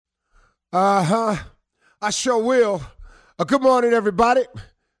Uh-huh. I sure will. Good morning, everybody.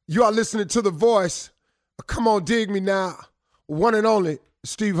 You are listening to The Voice. Come on, dig me now. One and only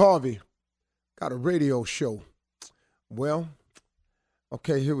Steve Harvey. Got a radio show. Well,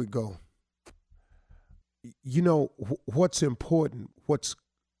 okay, here we go. You know, what's important,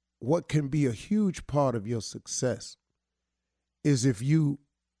 what can be a huge part of your success is if you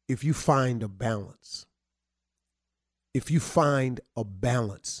find a balance. If you find a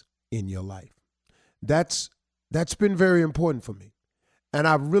balance in your life. That's been very important for me. And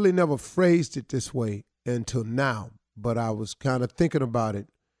I've really never phrased it this way until now, but I was kind of thinking about it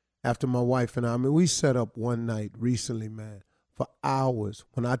after my wife and I mean, we set up one night recently, man, for hours.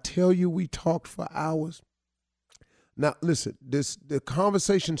 When I tell you we talked for hours. Now, listen, the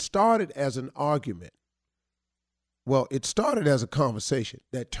conversation started as an argument. Well, it started as a conversation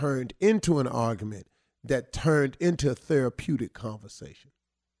that turned into an argument that turned into a therapeutic conversation.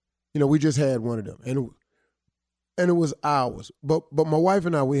 You know, we just had one of them, and it was hours. But my wife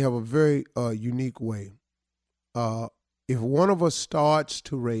and I, we have a very unique way. If one of us starts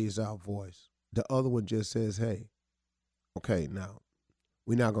to raise our voice, the other one just says, "Hey, okay, now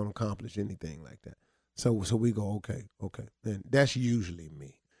we're not going to accomplish anything like that." So we go, okay, and that's usually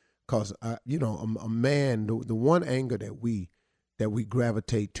me, cause a man, the one anger that we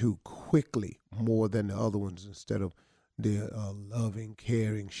gravitate to quickly more than the other ones, instead of the loving,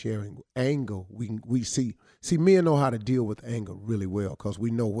 caring, sharing anger. We see men know how to deal with anger really well because we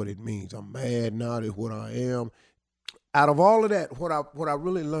know what it means. I'm mad now. That's what I am. Out of all of that, what I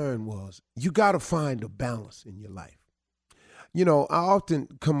really learned was you got to find a balance in your life. You know, I often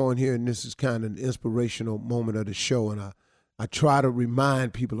come on here, and this is kind of an inspirational moment of the show, and I try to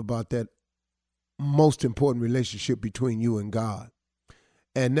remind people about that most important relationship between you and God,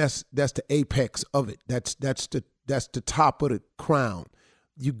 and that's the apex of it. That's the top of the crown.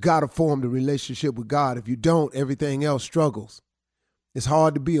 You got to form the relationship with God. If you don't, everything else struggles. It's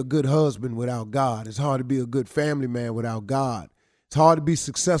hard to be a good husband without God. It's hard to be a good family man without God. It's hard to be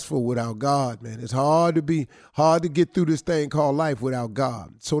successful without God, man. It's hard to get through this thing called life without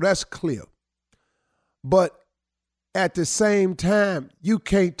God. So that's clear. But at the same time, you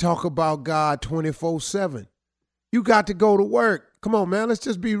can't talk about God 24/7. You got to go to work. Come on, man. Let's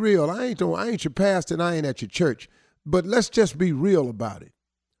just be real. I ain't your pastor and I ain't at your church. But let's just be real about it.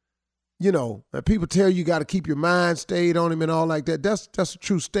 You know, people tell you got to keep your mind stayed on him and all like that. That's a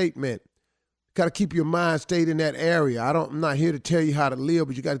true statement. Got to keep your mind stayed in that area. I'm not here to tell you how to live,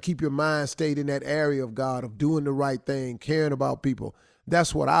 but you got to keep your mind stayed in that area of God, of doing the right thing, caring about people.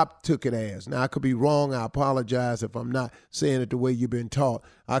 That's what I took it as. Now, I could be wrong. I apologize if I'm not saying it the way you've been taught.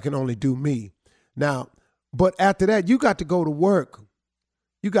 I can only do me. Now, but after that, you got to go to work.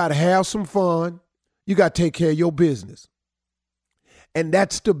 You got to have some fun. You got to take care of your business. And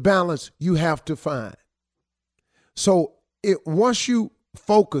that's the balance you have to find. So once you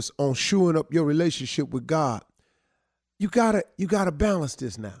focus on shoring up your relationship with God, you gotta balance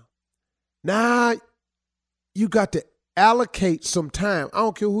this now. Now you got to allocate some time. I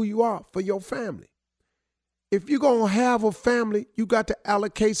don't care who you are, for your family. If you're gonna have a family, you got to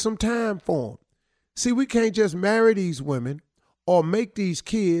allocate some time for them. See, we can't just marry these women or make these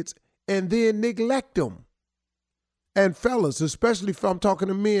kids and then neglect them. And fellas, especially if I'm talking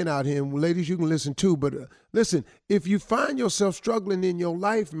to men out here, and ladies, you can listen too, but listen, if you find yourself struggling in your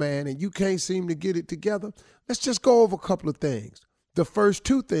life, man, and you can't seem to get it together, let's just go over a couple of things. The first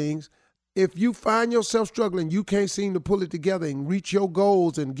two things, if you find yourself struggling, you can't seem to pull it together and reach your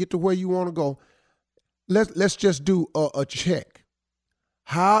goals and get to where you want to go, let's just do a check.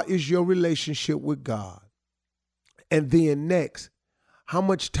 How is your relationship with God? And then next, how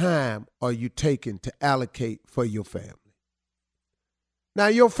much time are you taking to allocate for your family? Now,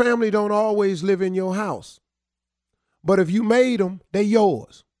 your family don't always live in your house, but if you made them, they're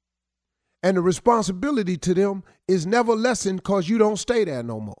yours. And the responsibility to them is never lessened because you don't stay there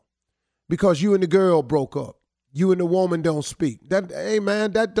no more, because you and the girl broke up. You and the woman don't speak. Hey,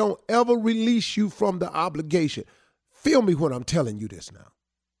 man, that don't ever release you from the obligation. Feel me when I'm telling you this now.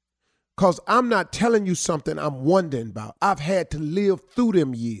 Because I'm not telling you something I'm wondering about. I've had to live through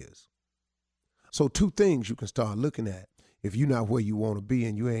them years. So two things you can start looking at. If you're not where you want to be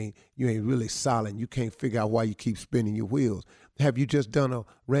and you ain't really solid, you can't figure out why you keep spinning your wheels. Have you just done a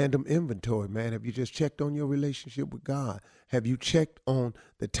random inventory, man? Have you just checked on your relationship with God? Have you checked on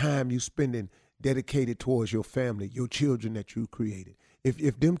the time you spending dedicated towards your family, your children that you created?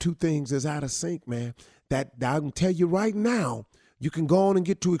 If them two things is out of sync, man, that I can tell you right now, you can go on and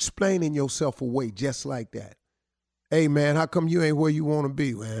get to explaining yourself away just like that. Hey, man, how come you ain't where you want to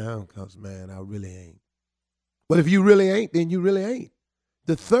be? Well, because, man, I really ain't. But if you really ain't, then you really ain't.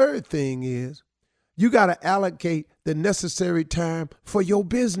 The third thing is you got to allocate the necessary time for your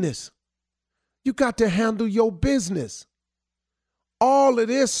business. You got to handle your business. All of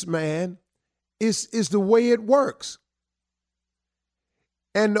this, man, is the way it works.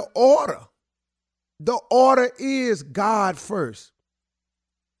 And the order is God first,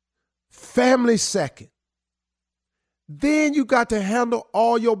 family second. Then you got to handle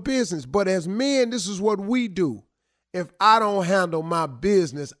all your business. But as men, this is what we do. If I don't handle my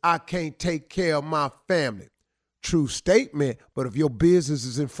business, I can't take care of my family. True statement, but if your business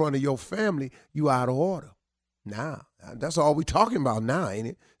is in front of your family, you out of order. Now, that's all we talking about now, ain't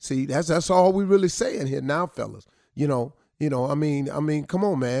it? See, that's all we really saying here now, fellas. I mean, come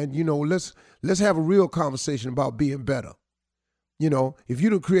on, man. Let's have a real conversation about being better. If you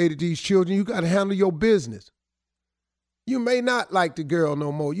done created these children, you got to handle your business. You may not like the girl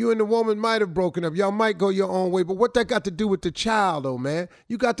no more. You and the woman might have broken up. Y'all might go your own way, but what that got to do with the child, though, man?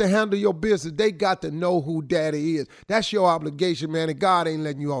 You got to handle your business. They got to know who daddy is. That's your obligation, man, and God ain't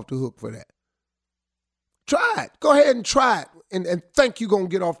letting you off the hook for that. Try it. Go ahead and try it and think you're going to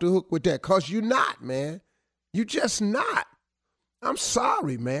get off the hook with that, because you're not, man. You just not. I'm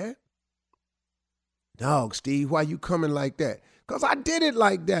sorry, man. Dog, Steve, why you coming like that? Because I did it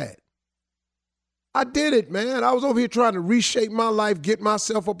like that. I did it, man. I was over here trying to reshape my life, get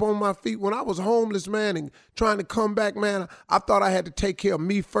myself up on my feet. When I was homeless, man, and trying to come back, man, I thought I had to take care of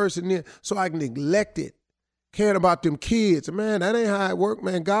me first and then so I can neglect it, caring about them kids. And, man, that ain't how it worked,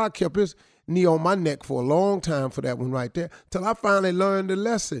 man. God kept his knee on my neck for a long time for that one right there till I finally learned the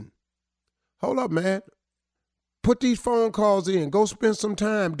lesson. Hold up, man. Put these phone calls in. Go spend some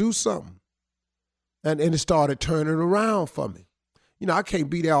time. Do something. And it started turning around for me. I can't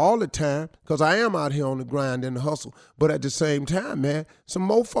be there all the time because I am out here on the grind and the hustle. But at the same time, man, some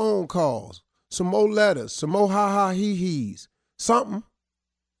more phone calls, some more letters, some more ha-ha-he-he's, something.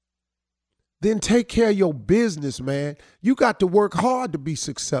 Then take care of your business, man. You got to work hard to be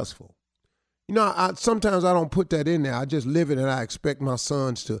successful. Sometimes I don't put that in there. I just live it and I expect my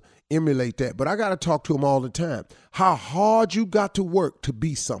sons to emulate that. But I got to talk to them all the time. How hard you got to work to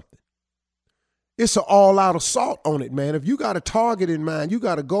be something. It's an all-out assault on it, man. If you got a target in mind, you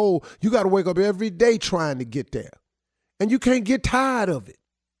got a goal, you got to wake up every day trying to get there. And you can't get tired of it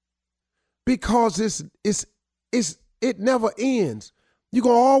because it never ends. You're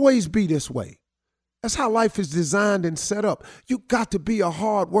going to always be this way. That's how life is designed and set up. You got to be a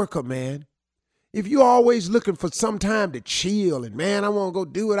hard worker, man. If you're always looking for some time to chill and, man, I want to go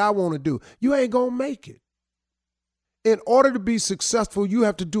do what I want to do, you ain't going to make it. In order to be successful, you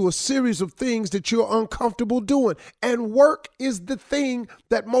have to do a series of things that you're uncomfortable doing. And work is the thing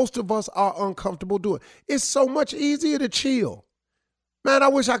that most of us are uncomfortable doing. It's so much easier to chill. Man, I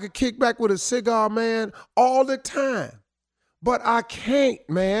wish I could kick back with a cigar, man, all the time. But I can't,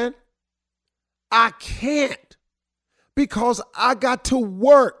 man. I can't because I got to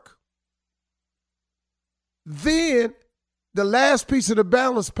work. Then the last piece of the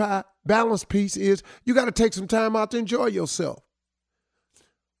balance piece is you got to take some time out to enjoy yourself.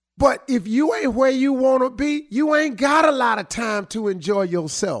 But if you ain't where you want to be, you ain't got a lot of time to enjoy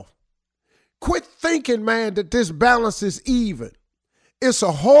yourself. Quit thinking, man, that this balance is even. It's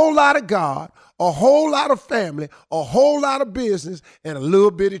a whole lot of God, a whole lot of family, a whole lot of business, and a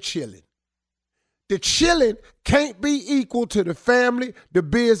little bit of chilling. The chilling can't be equal to the family, the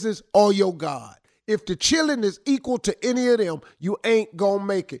business, or your God. If the chilling is equal to any of them, you ain't gonna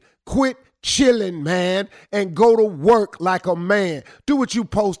make it. Quit chilling, man, and go to work like a man. Do what you're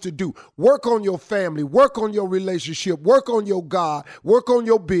supposed to do. Work on your family, work on your relationship, work on your God, work on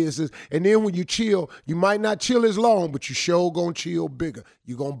your business. And then when you chill, you might not chill as long, but you sure gonna chill bigger.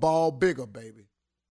 You gonna ball bigger, baby.